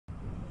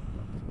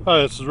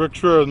Hi, this is Rick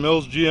Schreier with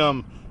Mills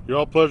GM, your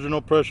all pleasure,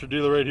 no pressure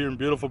dealer right here in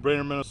beautiful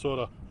Brainerd,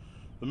 Minnesota.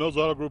 The Mills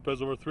Auto Group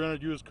has over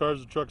 300 used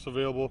cars and trucks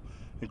available,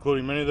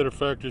 including many that are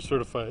factory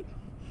certified.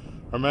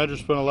 Our managers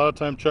spend a lot of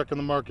time checking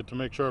the market to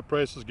make sure our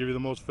prices give you the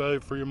most value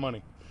for your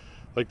money.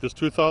 Like this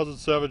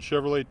 2007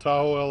 Chevrolet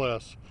Tahoe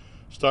LS,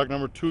 stock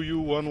number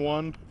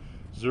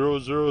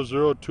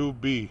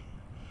 2U110002B.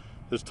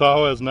 This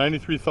Tahoe has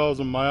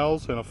 93,000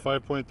 miles and a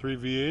 5.3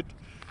 V8. It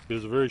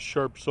is a very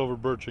sharp silver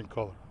birch in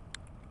color.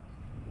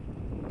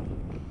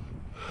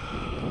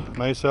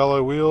 Nice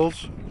alloy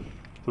wheels,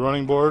 the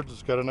running boards.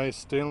 It's got a nice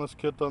stainless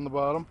kit on the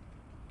bottom.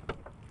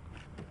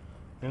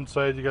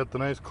 Inside you got the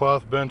nice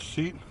cloth bench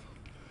seat,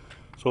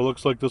 so it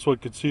looks like this one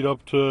could seat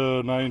up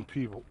to 9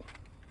 people.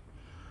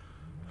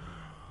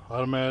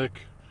 Dual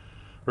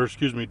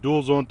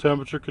zone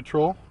temperature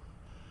control,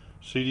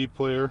 CD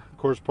player, of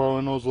course power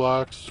windows,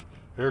 locks,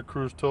 air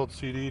cruise tilt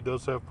CD,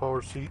 does have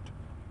power seat.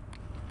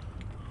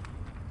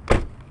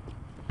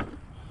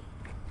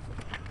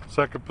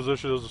 Second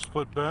position is a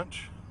split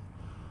bench,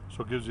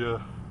 so it gives you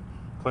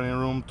plenty of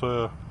room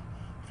to,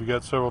 if you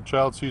got several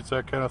child seats,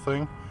 that kind of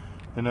thing.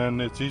 And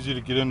then it's easy to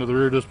get into the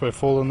rear just by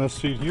folding this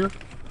seat here.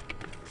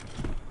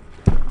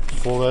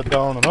 Just fold that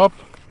down and up,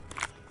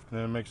 and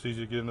then it makes it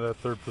easy to get into that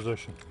third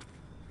position.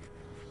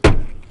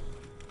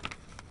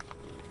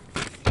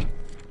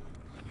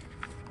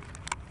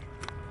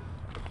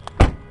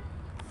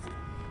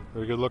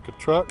 Very good looking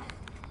truck.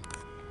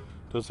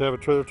 Does have a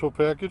trailer tow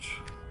package,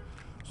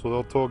 so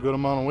they'll tow a good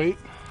amount of weight.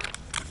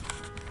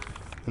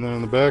 And then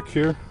in the back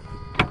here,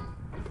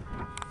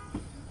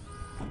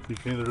 you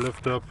can either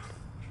lift up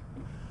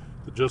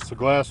just the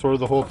glass or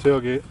the whole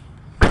tailgate.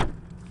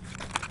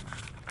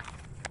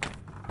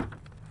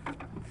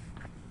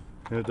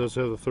 And it does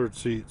have the third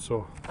seat,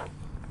 so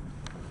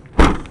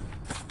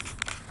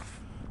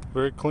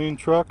very clean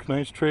truck,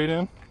 nice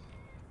trade-in.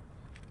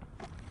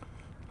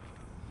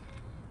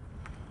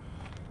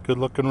 Good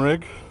looking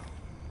rig.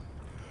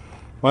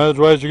 Mileage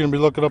wise, you're going to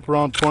be looking up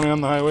around 20 on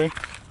the highway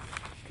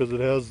because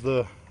it has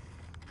the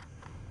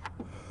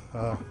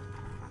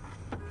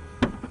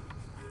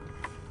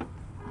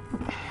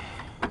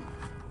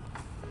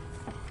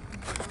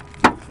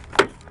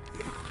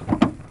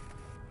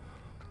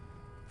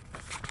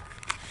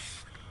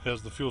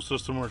fuel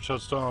system where it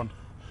shuts down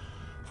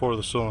for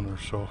the cylinder,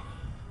 so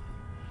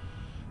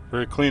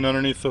very clean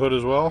underneath the hood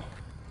as well.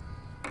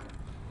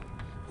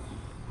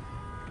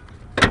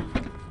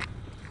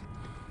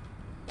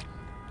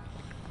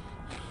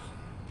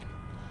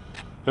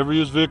 Every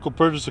used vehicle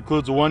purchase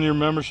includes a 1-year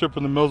membership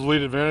in the Mills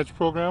Elite Advantage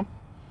program.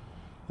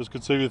 This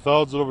could save you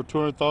thousands at over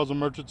 200,000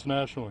 merchants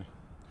nationally.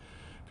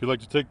 If you'd like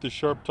to take this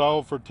sharp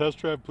Tahoe for a test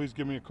drive, please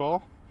give me a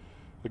call.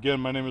 Again,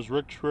 my name is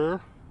Rick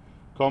Schreier.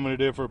 Call me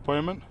today for an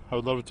appointment. I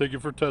would love to take you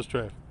for a test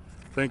drive.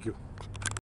 Thank you.